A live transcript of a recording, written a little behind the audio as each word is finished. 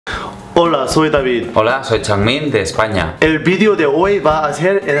Hola, soy David. Hola, soy JANGMIN de España. El vídeo de hoy va a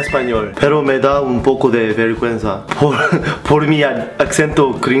ser en español, pero me da un poco de vergüenza por mi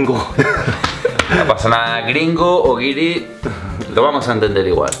acento gringo. No pasa nada, gringo o guiri, lo vamos a entender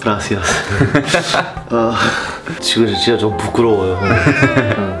igual. Gracias. 지금 진짜 좀 부끄러워요.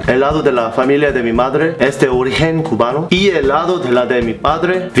 El lado de la familia de mi madre es de origen cubano y el lado de la de mi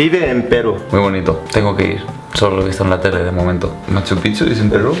padre vive en Perú. Muy bonito, tengo que ir. Solo lo he visto en la tele de momento. Machu Picchu is in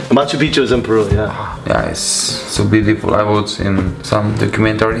Peru? Machu Picchu is in Peru, yeah. Yeah, it's so beautiful. I watched in some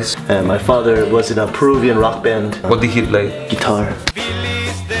documentaries. And my father was in a Peruvian rock band. What did he play? Guitar.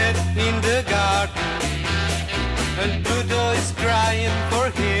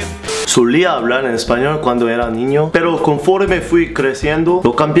 Solía hablar en español cuando era niño, pero conforme fui creciendo,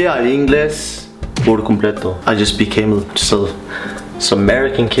 lo cambié al inglés por completo. I just became just an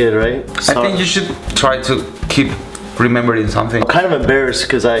American kid, right? I think you should try to keep remembering something. I'm kind of embarrassed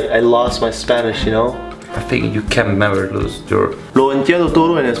because I lost my Spanish, you know? I think you can never lose your... Lo entiendo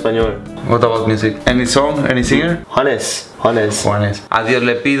todo en español. What about music? Any song? Any singer? Juanes. Juanes. A Dios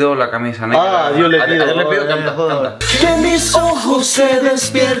le pido la camisa negra. A Dios le pido. A Dios le pido, canta. Que mis ojos se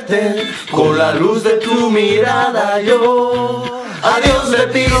despierten con la luz de tu mirada yo. A Dios le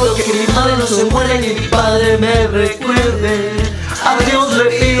pido que mi madre no se muera y mi padre me recuerde. A Dios le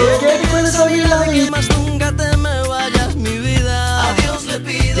pido que puedes oír la que más nunca te me vayas mi vida. A Dios le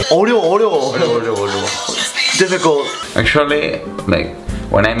pido. 어려워. Difficult. Actually, like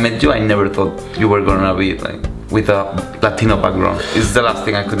when I met you, I never thought you were gonna be like with a Latino background. It's the last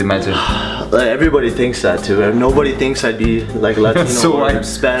thing I could imagine. Everybody thinks that too. Nobody thinks I'd be like Latino So or white.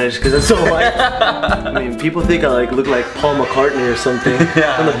 Spanish because I'm so white. I mean, people think I look like Paul McCartney or something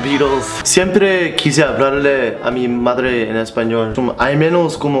from the Beatles. Siempre quise hablarle a mi madre en español, al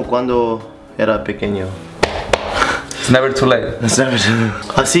menos como cuando era pequeño. It's never too late.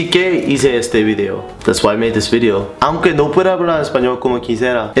 Así que hice este video. That's why I made this video. Aunque no pueda hablar español como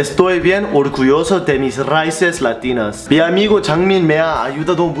quisiera, estoy bien orgulloso de mis raíces latinas. Mi amigo JANGMIN me ha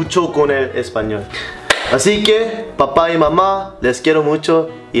ayudado mucho con el español. Así que, papá y mamá, les quiero mucho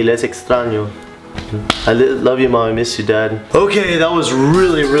y les extraño. I love you, mom. I miss you, dad. Okay, that was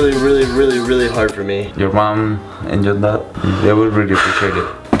really hard for me. Your mom and your dad, they will really appreciate it.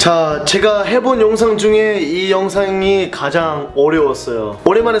 자, 제가 해본 영상 중에 이 영상이 가장 어려웠어요.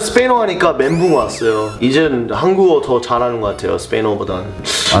 오랜만에 스페인어 하니까 멘붕 왔어요. 이젠 한국어 더 잘하는 것 같아요, 스페인어보단.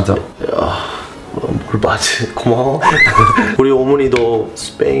 맞아. 뭘 맞지? 고마워. 우리 어머니도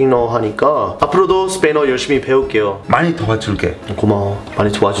스페인어 하니까 앞으로도 스페인어 열심히 배울게요. 많이 도와줄게. 고마워.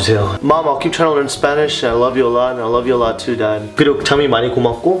 많이 도와주세요. Mom, I'll keep trying to learn Spanish. I love you a lot and I love you a lot too, Dad. 그리고 잠이 많이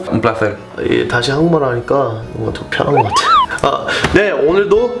고맙고. Un placer. 다시 한국말 하니까 뭔가 더 편한 것 같아요. 네,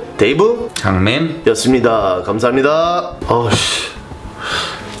 오늘도 데이브 장민 였습니다. 감사합니다.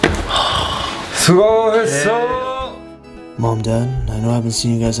 수고했어. Mom, Dad, I know I haven't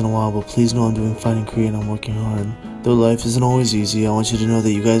seen you guys in a while, but please know I'm doing fine in Korea and I'm working hard. Though life isn't always easy, I want you to know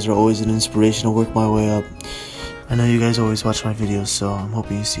that you guys are always an inspiration to work my way up. I know you guys always watch my videos, so I'm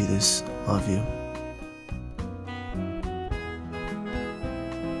hoping you see this. Love you.